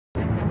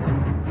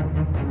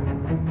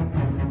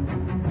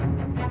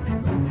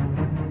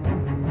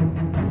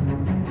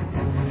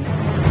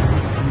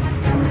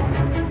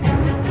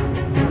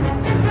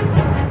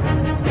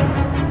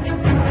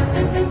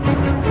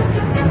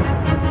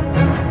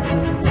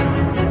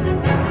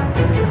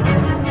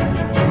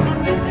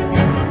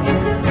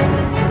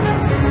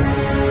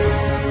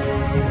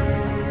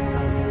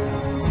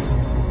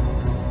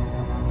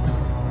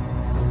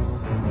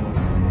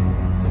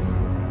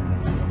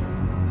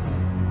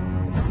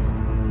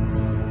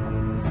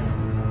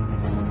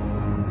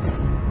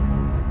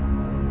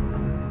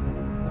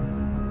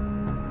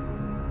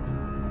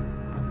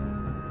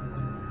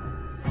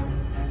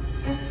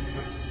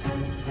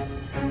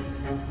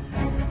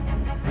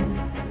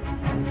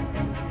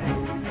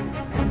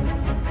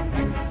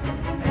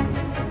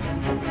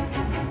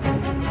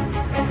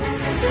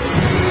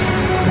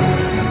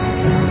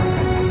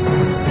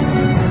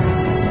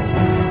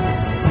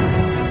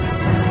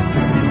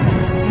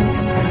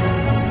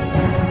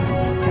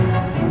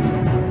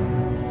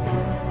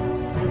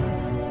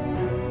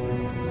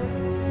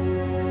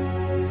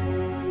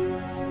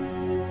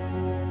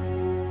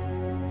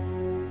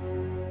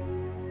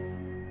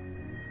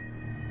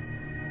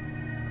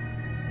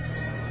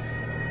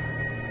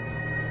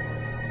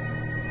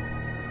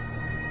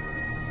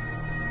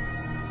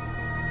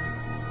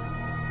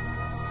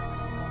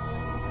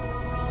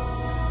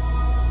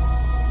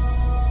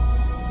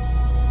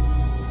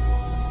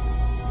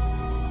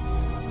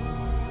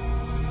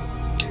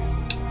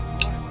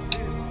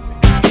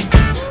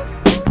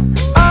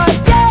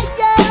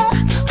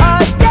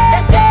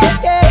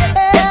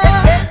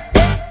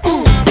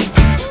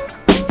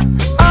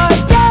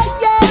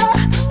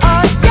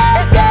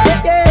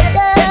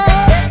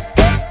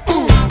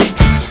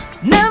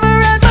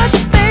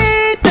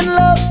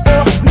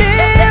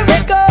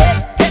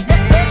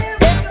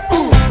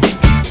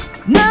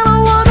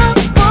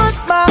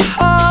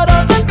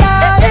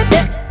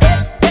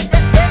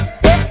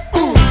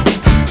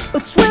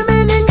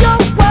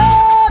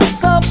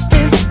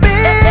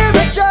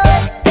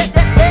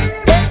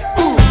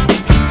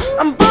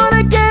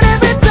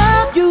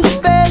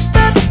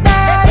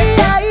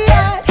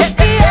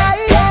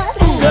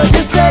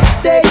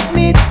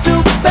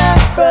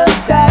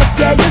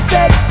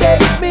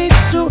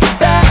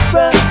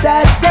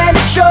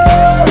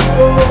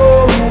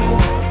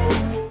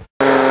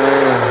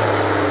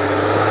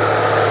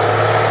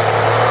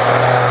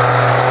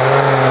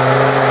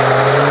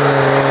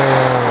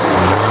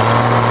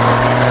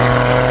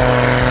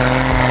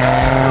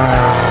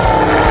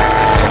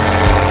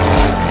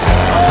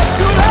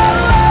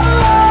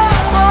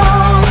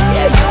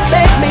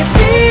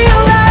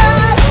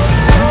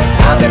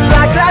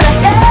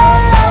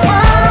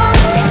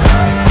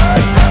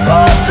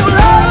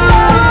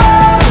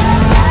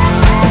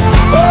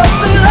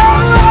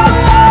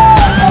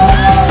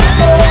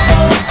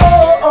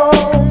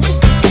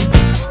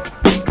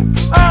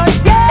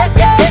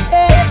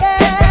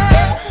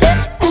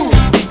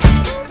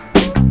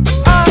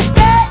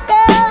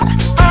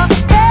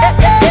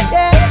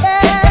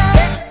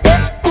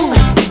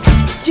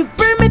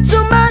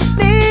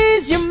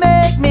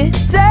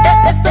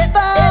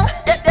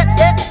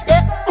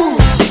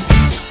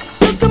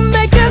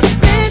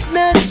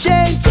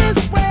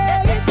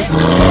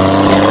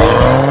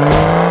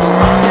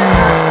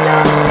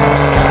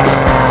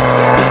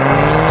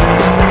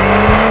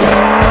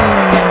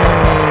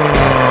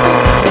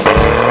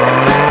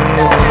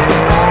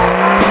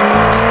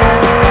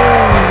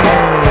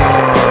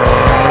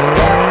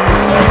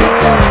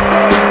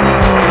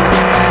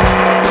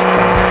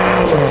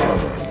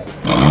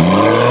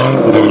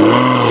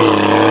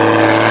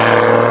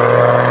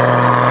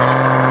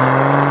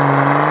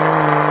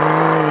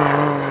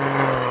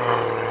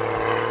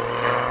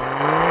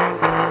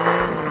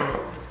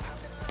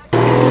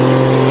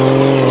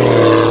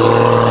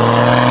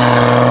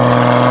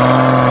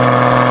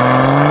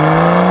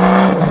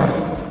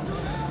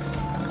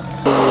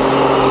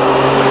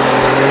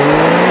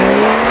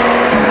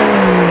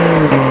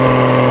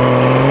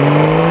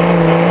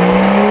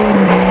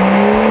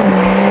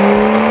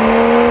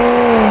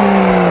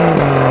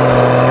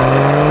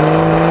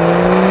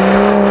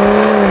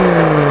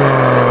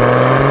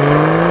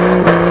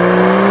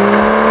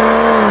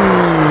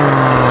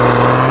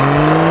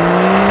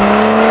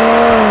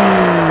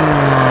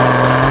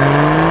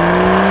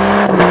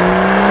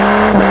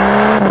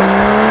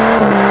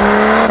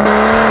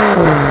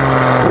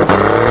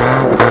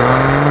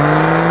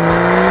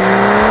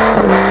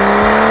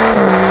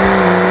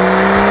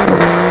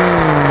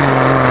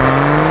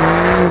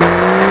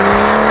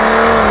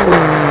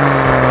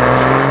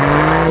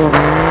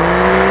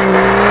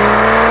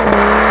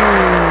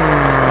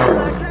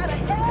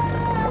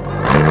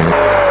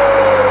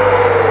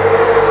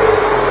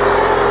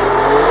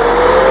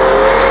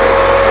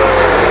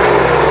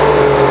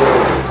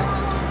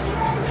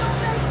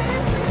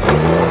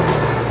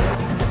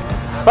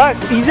Bak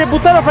izle,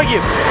 bu tarafa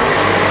gir.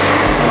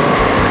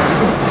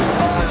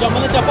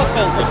 Camını kapat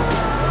bence.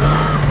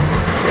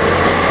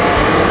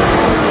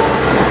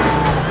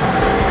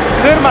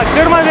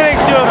 Kırma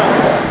direksiyonu.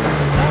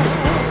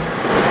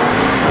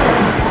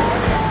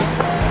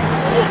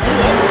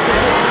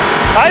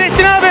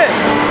 Hayrettin abi.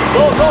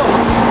 Dur.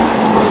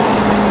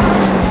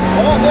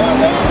 Devam.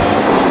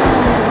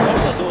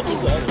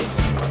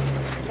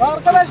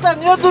 Arkadaşlar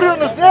niye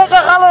duruyorsunuz? Niye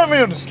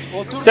kakalamıyorsunuz?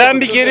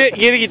 Sen bir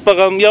geri git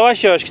bakalım.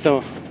 Yavaş git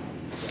ama.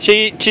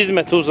 Şeyi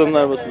çizme, Tuzla'nın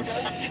arabasını.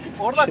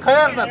 Orada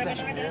kayar zaten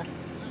şimdi ya.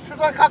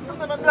 Şuradan kalktım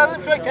da ben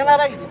birazdan şöyle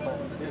kenara gideyim.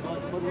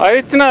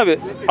 Hayrettin abi,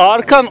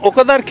 arkan o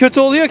kadar kötü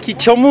oluyor ki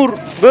çamur,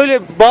 böyle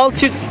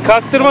balçık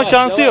kalktırma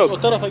şansı yok.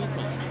 O tarafa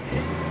gitme.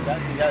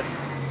 Gelsin.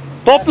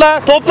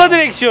 Topla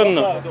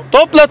direksiyonunu.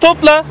 Topla.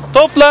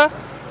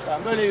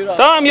 Tamam böyle yürü abi.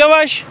 Tamam,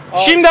 yavaş.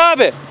 Şimdi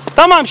abi.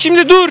 Tamam,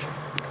 şimdi dur.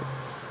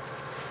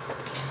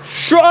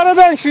 Şu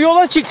aradan şu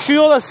yola çık, şu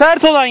yola,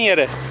 sert olan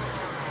yere.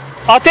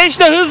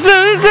 Ateşle,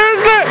 hızlı.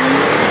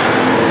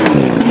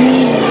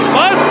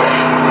 Bas.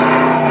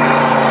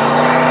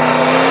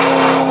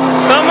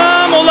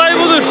 Tamam, olay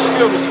budur.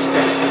 Çıkıyormuş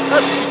işte.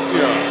 Nasıl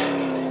çıkmıyor?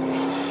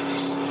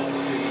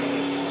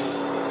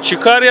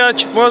 Çıkar ya,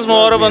 çıkmaz mı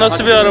o araba?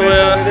 Nasıl bir araba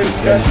ya?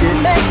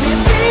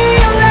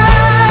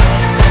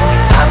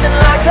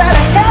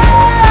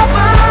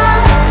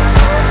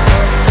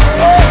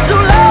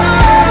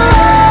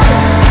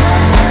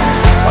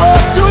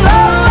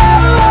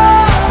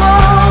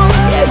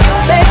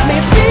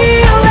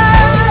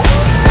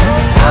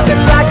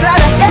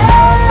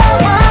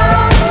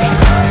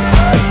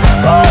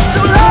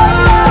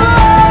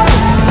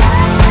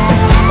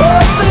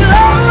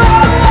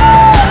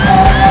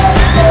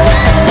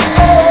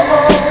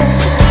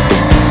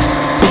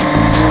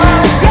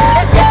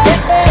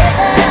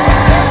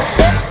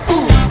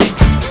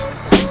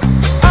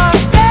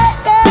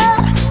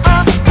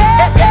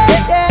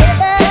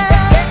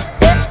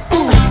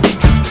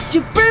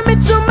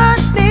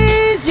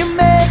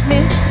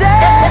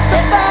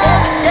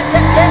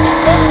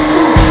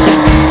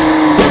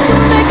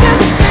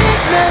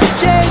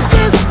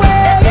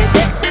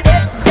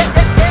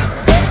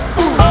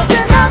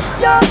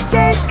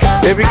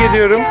 Tebrik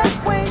ediyorum.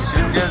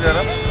 Teşekkür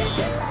ederim.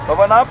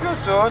 Baba ne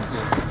yapıyorsun?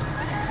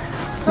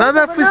 Ne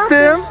haber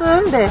fıstığım?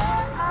 De.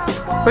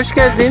 Hoş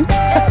geldin.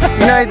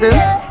 Günaydın.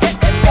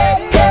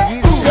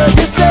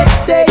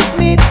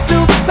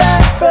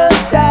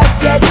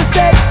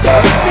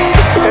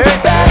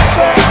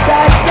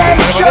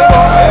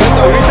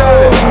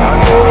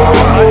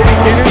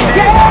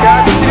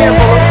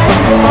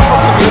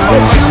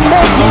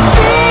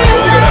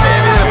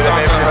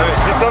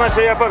 Biz sana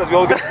şey yaparız,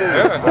 yol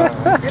gösteririz.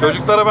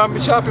 Çocuklara ben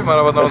bir şey yapayım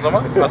arabadan o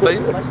zaman,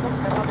 atayım.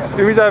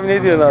 Ümit abi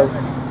ne diyorsun abi?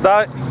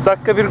 Daha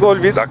dakika bir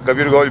gol bir. Dakika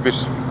bir gol bir.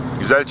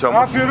 Güzel çamur. Ne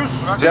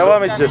yapıyoruz?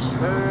 Devam edeceğiz.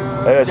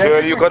 Evet,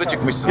 şöyle yukarı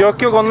çıkmışsın. Yok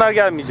onlar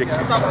gelmeyecek.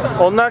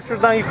 Onlar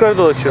şuradan yukarı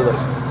dolaşıyorlar.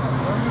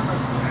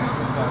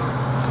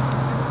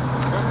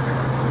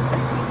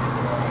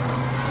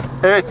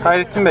 Evet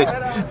Hayrettin Bey.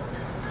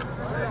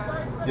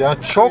 Ya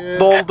Çok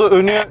doldu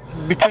önü,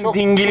 bütün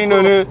dingilin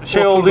önü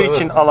şey olduğu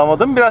için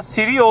alamadım. Biraz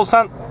seri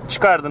olsan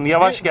çıkardın,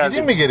 yavaş geldin.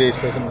 Gideyim mi geriye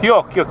istersen?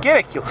 Yok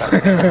gerek yok.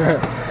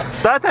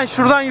 Zaten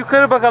şuradan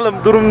yukarı bakalım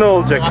durum ne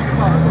olacak.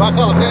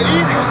 Bakalım ya,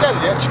 iyiydi, güzeldi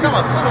ya,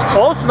 çıkamadım.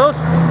 Olsun.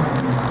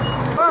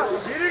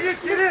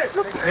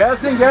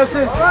 Gelsin.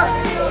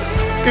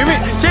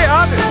 Ümit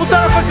abi bu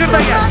tarafa kır da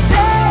gel.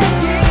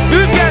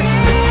 Düz gel.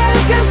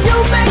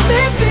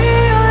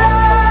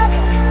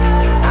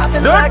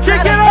 Dört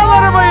çeker al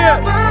arabayı.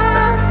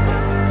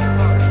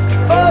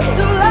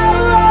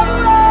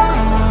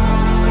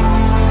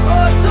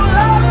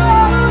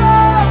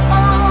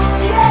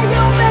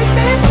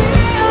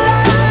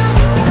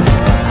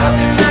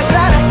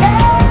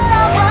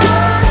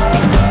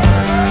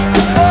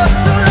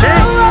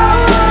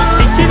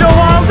 İki dolu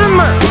aldın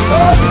mı?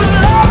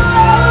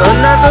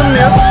 Önler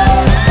dönmüyor.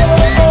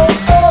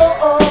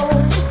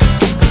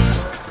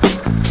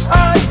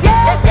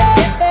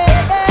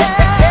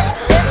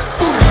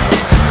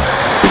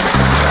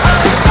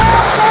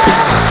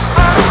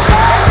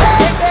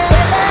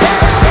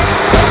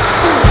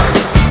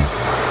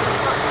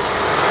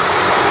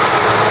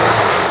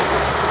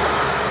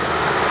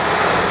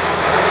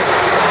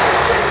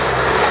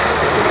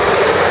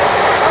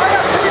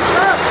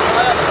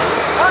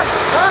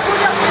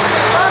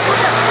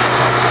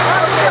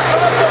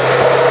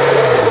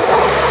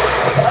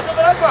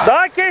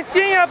 Daha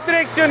keskin yap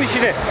direksiyon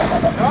işini.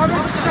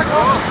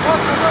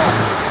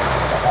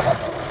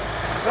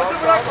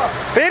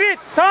 Ferit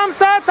tam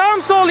sağ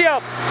tam sol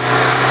yap.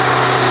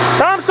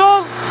 Tam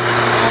sol.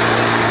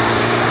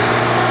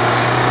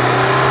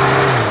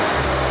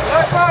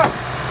 Bırakma.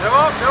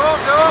 Devam.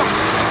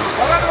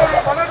 Bana doğru.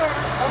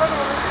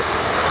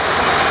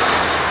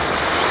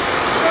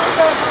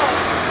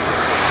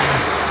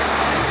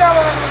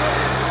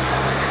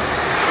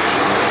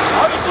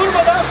 Abi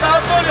durmadan sağ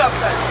sol yap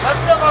sen.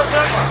 Hadi de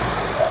bırakma.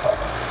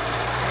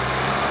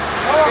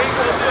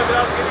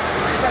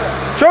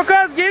 Çok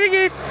az geri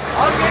git.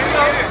 Az geri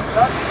yap.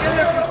 Lastik geri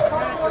yapıyorsun.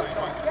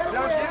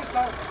 Biraz geri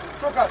sal.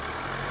 Çok az.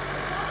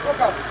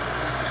 Çok az.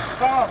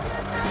 Tamam.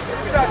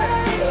 Bir saniye.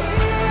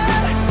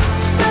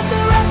 Spend the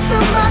rest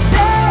of my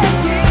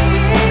days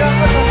here,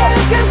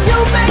 'cause